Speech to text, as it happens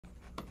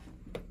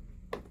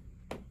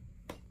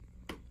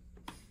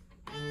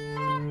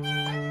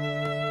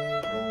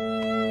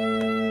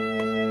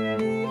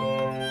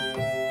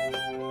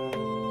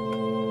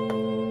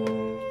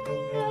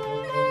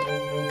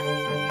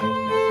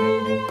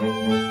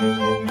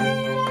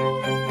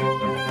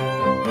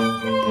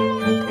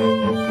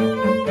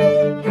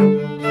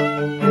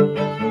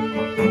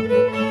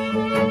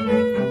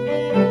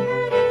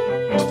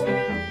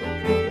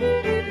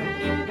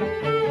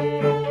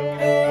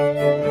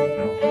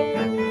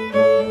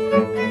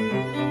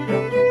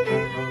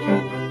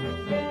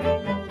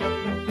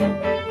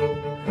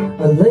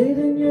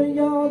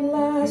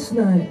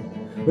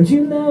but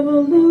you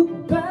never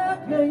look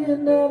back, no you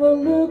never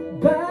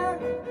look back.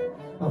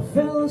 I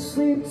fell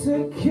asleep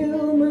to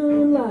kill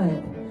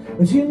moonlight,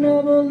 but you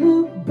never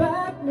look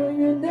back, no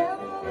you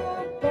never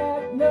look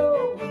back, no.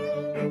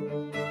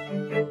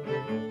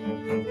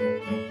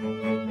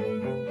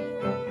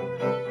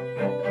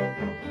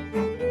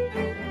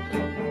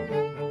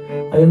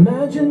 I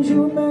imagined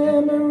your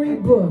memory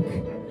book,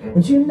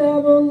 but you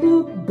never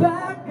look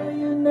back, no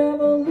you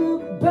never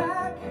look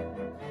back.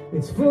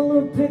 It's full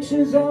of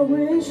pictures I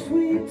wished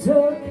we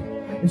took,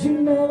 but you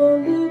never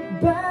look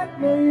back,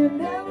 no you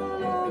never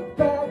look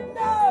back,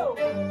 no.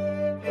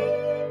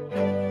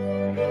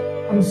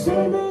 I'm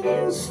sending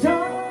you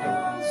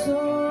stars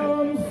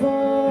on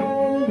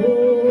fire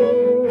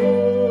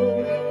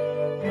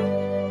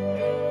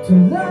to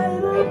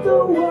light up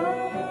the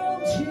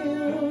world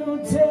you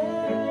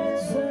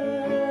desire.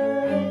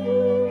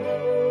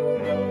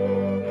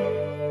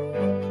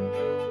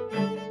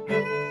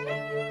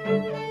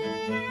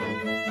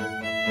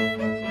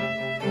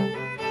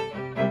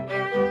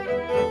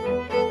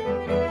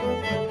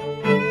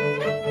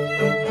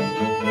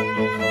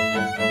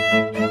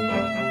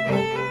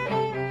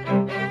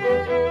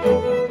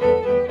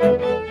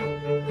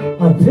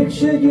 I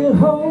pictured you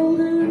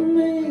holding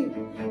me,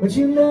 but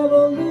you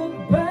never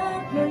look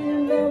back, no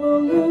you never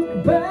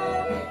look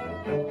back.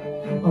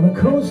 On a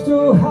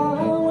coastal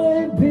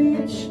highway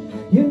beach,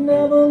 you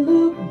never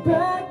look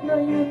back, no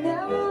you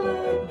never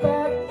look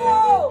back,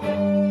 no.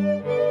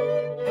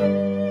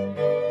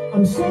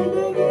 I'm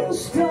sending you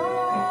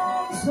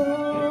stars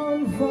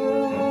on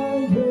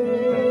fire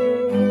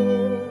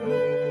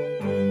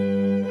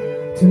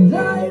to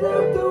light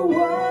up the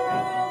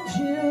world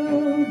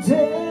you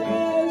desire.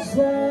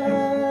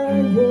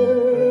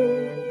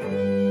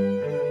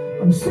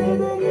 I'm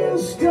sending you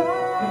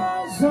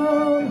stars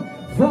on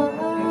fire.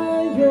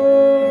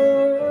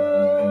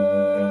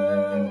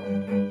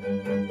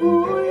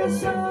 Ooh, you're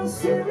so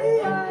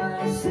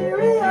serious,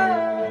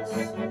 serious.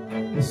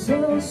 You're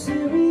so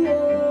serious,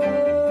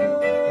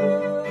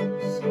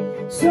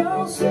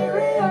 so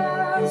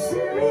serious,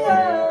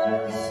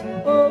 serious.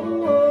 Oh,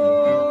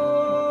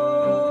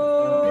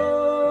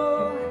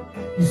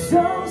 you're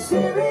so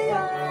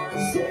serious,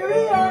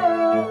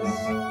 serious.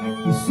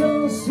 You're so